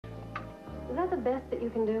Is that the best that you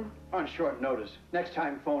can do? On short notice. Next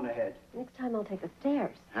time, phone ahead. Next time I'll take the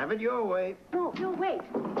stairs. Have it your way. No, wait.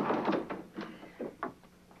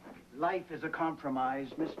 Life is a compromise,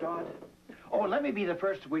 Miss Dodd. Oh, let me be the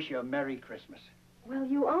first to wish you a Merry Christmas. Well,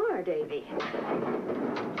 you are, Davy.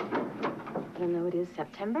 Even though it is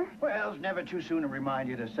September? Well, it's never too soon to remind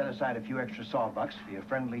you to set aside a few extra sawbucks for your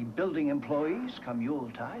friendly building employees come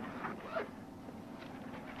Yuletide.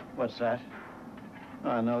 What's that?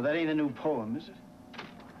 Oh, no, that ain't a new poem, is it?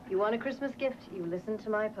 You want a Christmas gift? You listen to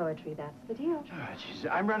my poetry. That's the deal. Oh,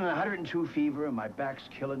 jeez, I'm running 102 fever and my back's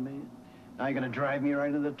killing me. Now you're gonna drive me right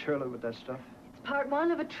into the toilet with that stuff? It's part one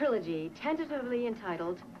of a trilogy, tentatively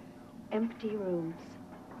entitled Empty Rooms.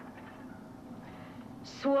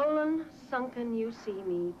 Swollen, sunken, you see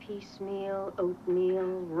me, piecemeal,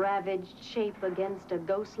 oatmeal, ravaged shape against a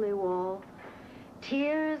ghostly wall,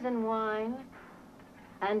 tears and wine,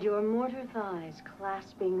 and your mortar thighs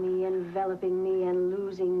clasping me, enveloping me, and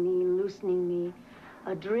losing me, loosening me,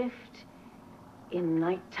 adrift in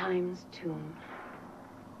nighttime's tomb.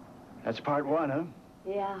 That's part one, huh?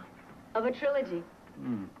 Yeah, of a trilogy.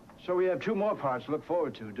 So we have two more parts to look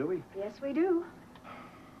forward to, do we? Yes, we do.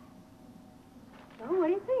 So, what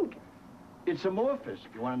do you think? It's amorphous,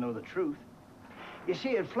 if you want to know the truth. You see,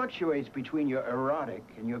 it fluctuates between your erotic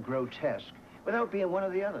and your grotesque without being one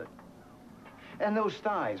or the other. And those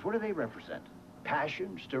thighs, what do they represent?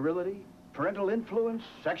 Passion, sterility, parental influence,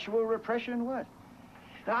 sexual repression, what?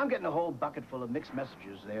 Now, I'm getting a whole bucket full of mixed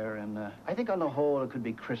messages there, and I think on the whole it could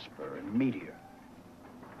be crisper and meatier.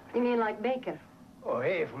 You mean like bacon? Oh,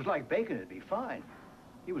 hey, if it was like bacon, it'd be fine.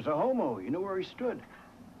 He was a homo. You knew where he stood.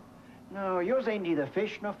 No, yours ain't neither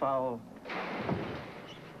fish nor fowl.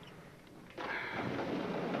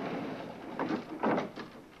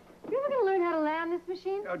 You ever gonna learn how to land this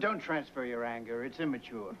machine? Oh, don't transfer your anger. It's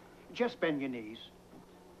immature. Just bend your knees.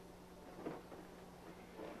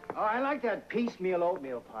 Oh, I like that piecemeal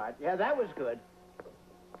oatmeal part. Yeah, that was good.